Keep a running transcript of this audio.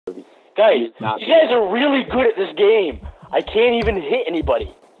Guys, you guys are really good at this game. I can't even hit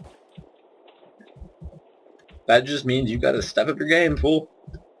anybody. That just means you gotta step up your game, fool.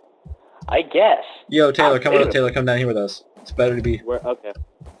 I guess. Yo, Taylor, Taylor, come down here with us. It's better to be okay.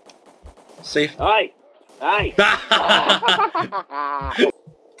 safe. Hi! Hi!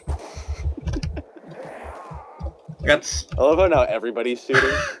 I love how now everybody's shooting.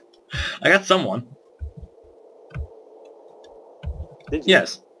 I got someone. Did you?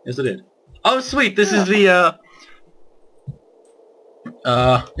 Yes. Yes, I did. Oh, sweet. This is the,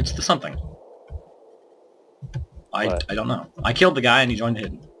 it's the something. I don't know. I killed the guy and he joined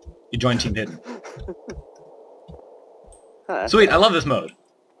Hidden. He joined Team Hidden. Huh, Sweet. I love this mode.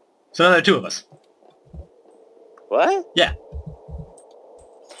 So now there are two of us. What? Yeah.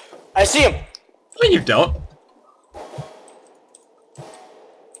 I see him. I mean, you don't.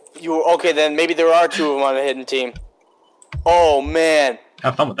 Okay, then maybe there are two of them on the hidden team. Oh, man.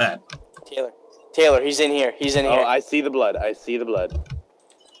 Have fun with that. Taylor, he's in here. He's in here. Oh, I see the blood. I see the blood.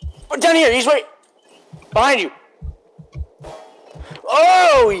 Oh, down here. He's right behind you.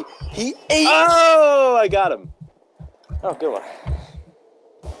 Oh, he ate. Oh, I got him. Oh, good one.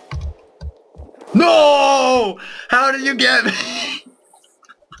 No! How did you get me?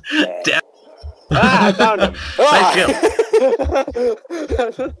 Damn. Ah, I found him. Nice kill.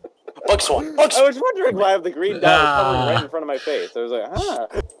 Bugs one. I was wondering why I have the green dot hovering right in front of my face. I was like, huh.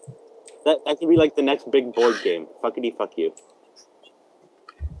 That could be like the next big board game. Fuckity fuck you.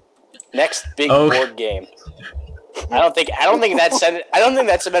 Next big board game. I don't think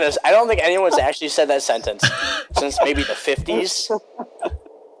anyone's actually said that sentence since maybe the 50s.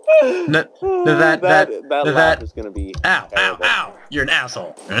 That laugh is gonna be Ow, terrible. ow, ow! You're an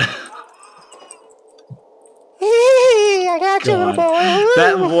asshole. I got you, little boy.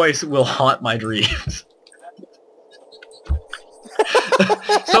 That voice will haunt my dreams.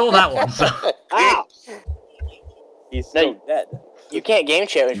 So will that one. So. Ow! He's still dead. You can't game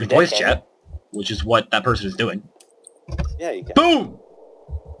chat with You your can voice dead, chat, which is what that person is doing. Yeah, you can. Boom!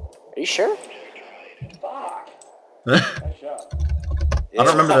 Are you sure? I don't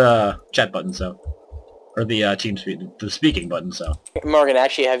remember the chat button, so. Or the the speaking button, so. Morgan,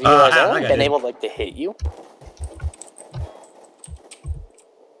 actually, have you guys been able to hit you?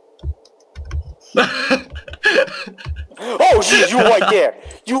 Oh, jeez, you were right there.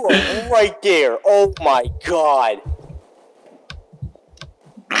 You were right there. Oh, my God.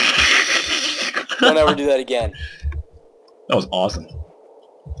 Don't ever do that again. That was awesome.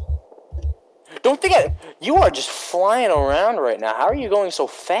 Don't think you are just flying around right now. How are you going so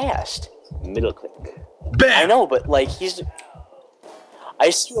fast? Middle click. Bam! I know, but like I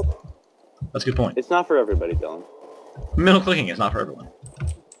still. That's a good point. It's not for everybody, Dylan. Middle clicking is not for everyone.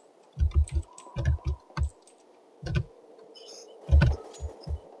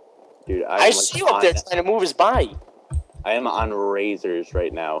 Dude, I see you up there trying to move his body. I am on razors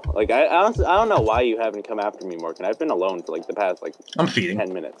right now. Like I don't know why you haven't come after me, Morgan. I've been alone for like the past I'm feeding.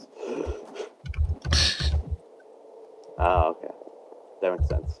 10 minutes. Oh, okay. That makes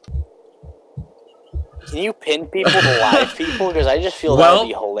sense. Can you pin people to live people? Because I just feel that would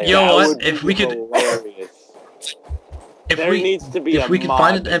be hilarious. You know what? If we could, if we could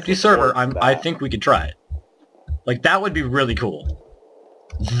find an empty server, I think we could try it. Like that would be really cool.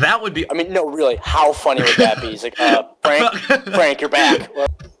 That would be. I mean, no, really. How funny would that be? He's like, Frank, you're back.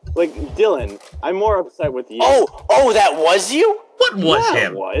 Like Dylan, I'm more upset with you. Oh, that was you? What was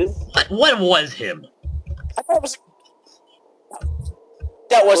him? What was him? I thought it was.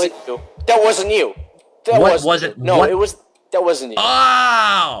 That wasn't you. That wasn't you. What was it? No, it was. That wasn't you.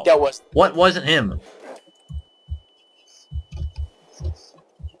 Oh! That was. What wasn't him?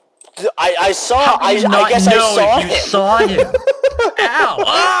 I saw. I guess I saw him. You saw him. Ow!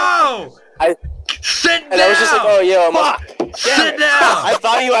 Oh! Sit down. And I was just like, oh yeah, Sit down. I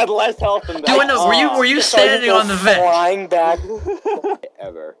thought you had less health than that. Do I know? Were you standing on the vent? Flying back.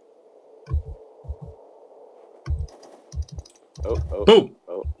 Ever. Oh. Boom.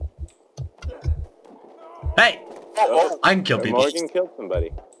 Oh. Hey! Oh. I can kill people. Morgan killed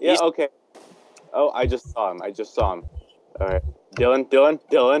somebody. Yeah, okay. Oh, I just saw him. Alright.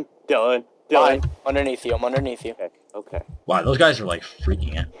 Dylan. Fine. Underneath you. I'm underneath you. Okay. Wow, those guys are like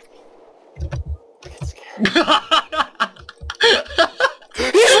freaking out. He's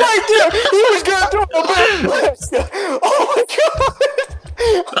right there! He was gonna throw a big blast! Oh my god!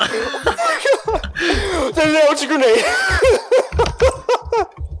 Oh my god! Now it's a grenade!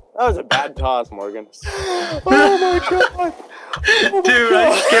 That was a bad toss, Morgan. Oh my god! Oh Dude, god.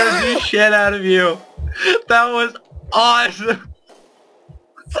 I scared the shit out of you. That was awesome.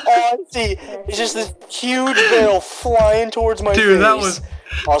 All I see is just this huge barrel flying towards my face. Dude,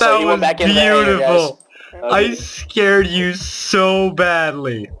 Also, That he was went back into the hangar, guys. beautiful. I scared you so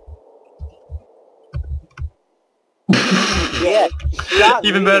badly. Yeah, shot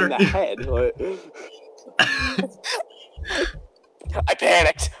Even me better. in the head. I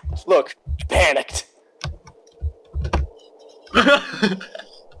panicked. Look, I panicked.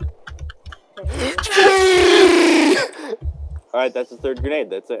 Alright, that's the third grenade.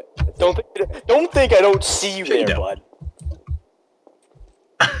 That's it. Don't think I don't see you there, No. bud.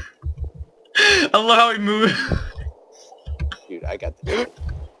 I love how he moved. Dude, I got this.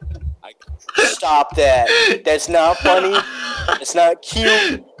 Stop that. That's not funny. It's not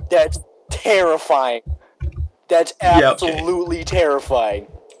cute. That's terrifying. That's Yeah, okay. absolutely terrifying.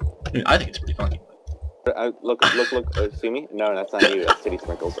 I think it's pretty funny. Look, see me? No, that's not you, that's City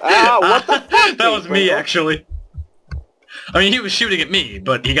Sprinkles. Ah, what the fuck? That was me, Sprinkles? actually. I mean, he was shooting at me,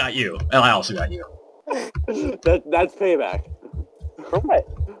 but he got you. And I also got you. That's payback. What?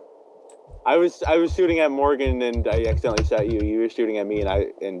 I was shooting at Morgan and I accidentally shot you. You were shooting at me and I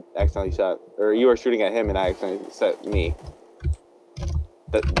accidentally shot, or you were shooting at him and I accidentally shot me.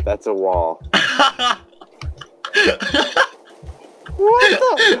 That's a wall. What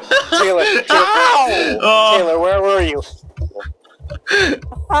the? Taylor, Oh. Taylor, where were you?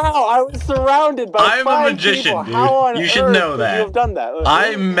 How? I was surrounded by I'm a 5 magician, people. dude. How on You should earth know could that. you have done that?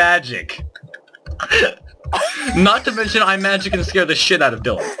 I'm magic. Not to mention, I'm magic and scare the shit out of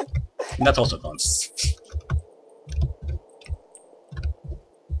Dylan. And that's also fun.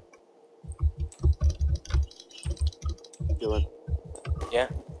 Dylan. Yeah.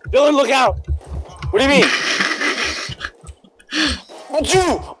 Dylan, look out! What do you mean?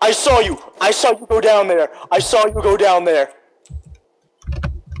 You! I saw you! I saw you go down there! I saw you go down there!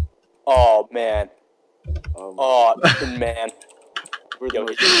 Oh, man. Oh, man. Yo,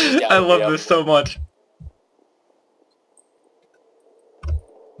 he's down I love there. this so much.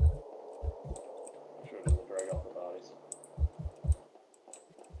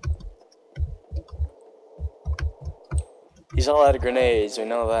 He's all out of grenades, we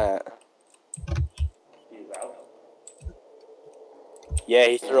know that. He's out. Yeah,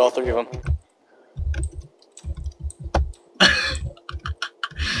 he threw all 3 of them.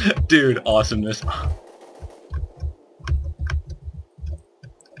 Dude, awesomeness.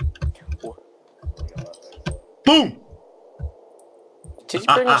 Boom! Did you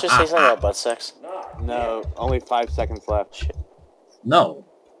pretty much just say something about butt sex? No, only 5 seconds left. Shit. No.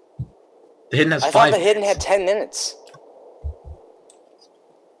 The hidden has I 5 thought the hidden had 10 minutes.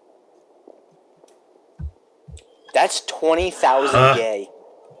 That's 20,000 gay.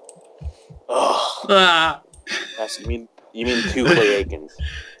 Ugh. Ah. That's You mean 2 Clay Aikens?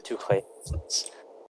 2 clay.